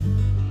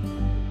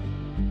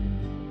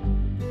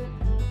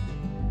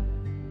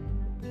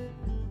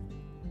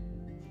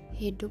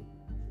Hidup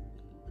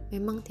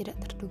memang tidak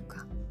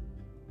terduga.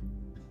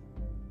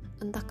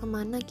 Entah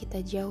kemana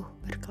kita jauh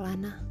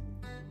berkelana,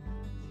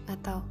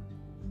 atau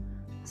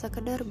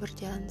sekedar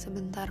berjalan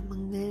sebentar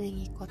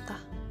mengelilingi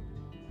kota.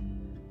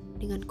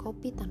 Dengan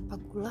kopi tanpa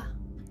gula,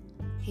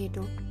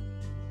 hidup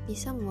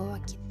bisa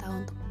membawa kita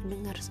untuk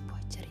mendengar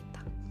sebuah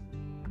cerita.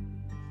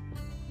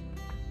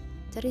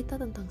 Cerita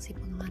tentang si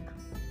pengelana.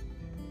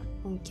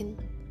 Mungkin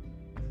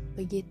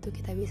begitu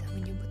kita bisa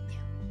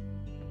menyebutnya.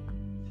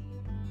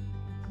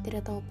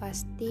 Tidak tahu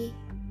pasti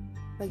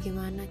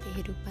bagaimana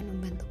kehidupan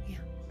membentuknya.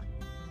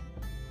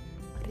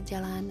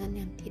 Perjalanan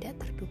yang tidak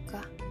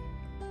terduga,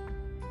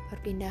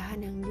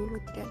 perpindahan yang dulu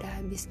tidak ada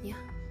habisnya,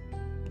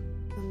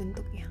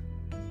 membentuknya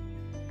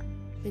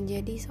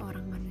menjadi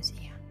seorang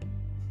manusia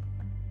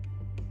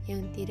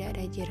yang tidak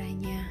ada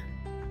jiranya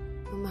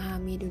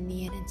memahami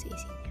dunia dan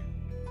seisinya.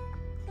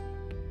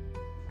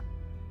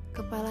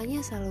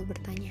 Kepalanya selalu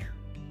bertanya,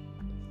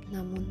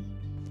 namun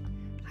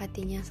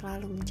hatinya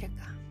selalu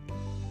mencegah.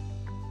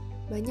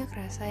 Banyak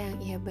rasa yang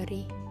ia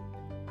beri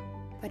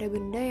pada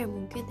benda yang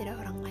mungkin tidak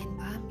orang lain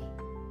pahami,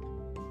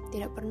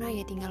 tidak pernah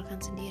ia tinggalkan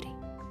sendiri.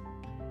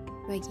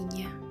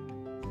 Baginya,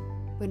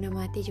 benda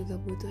mati juga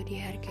butuh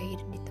dihargai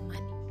dan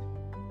ditemani.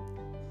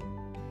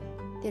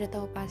 Tidak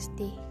tahu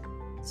pasti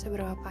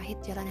seberapa pahit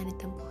jalan yang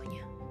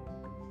ditempuhnya,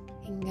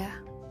 hingga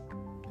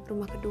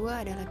rumah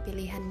kedua adalah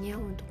pilihannya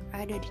untuk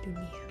ada di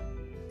dunia.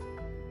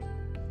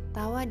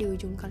 Tawa di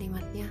ujung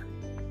kalimatnya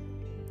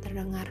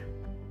terdengar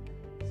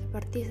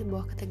seperti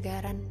sebuah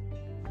ketegaran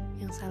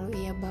yang selalu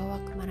ia bawa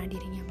kemana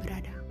dirinya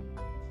berada.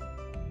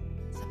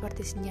 Seperti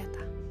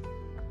senjata,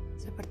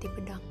 seperti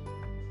pedang.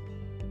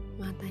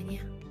 Matanya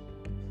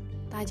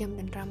tajam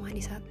dan ramah di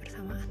saat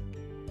bersamaan.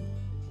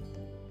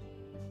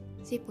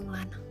 Si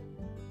pengelana,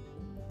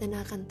 dan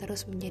akan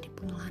terus menjadi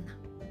pengelana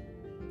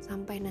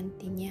sampai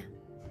nantinya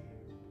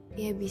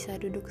dia bisa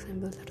duduk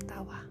sambil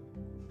tertawa,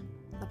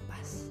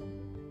 lepas.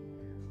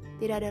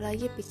 Tidak ada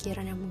lagi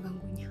pikiran yang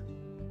mengganggunya.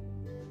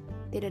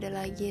 Tidak ada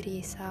lagi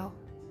risau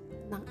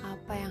tentang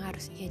apa yang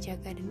harus ia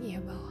jaga dan ia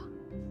bawa.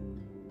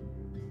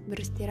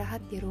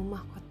 Beristirahat di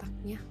rumah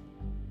kotaknya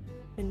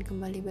dan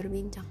kembali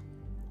berbincang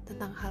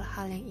tentang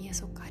hal-hal yang ia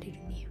suka di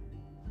dunia.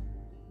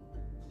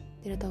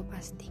 Tidak tahu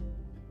pasti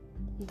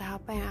entah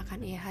apa yang akan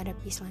ia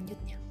hadapi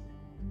selanjutnya.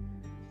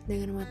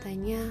 Dengan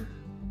matanya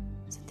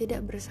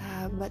setidak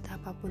bersahabat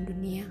apapun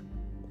dunia,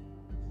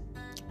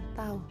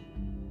 tahu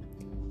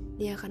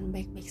dia akan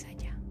baik-baik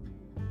saja.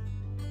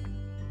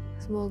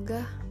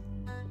 Semoga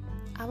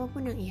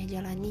apapun yang ia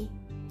jalani,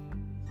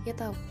 ia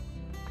tahu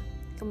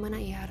kemana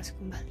ia harus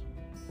kembali.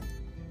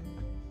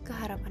 Ke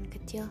harapan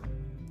kecil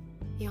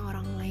yang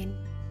orang lain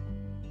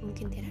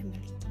mungkin tidak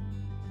miliki.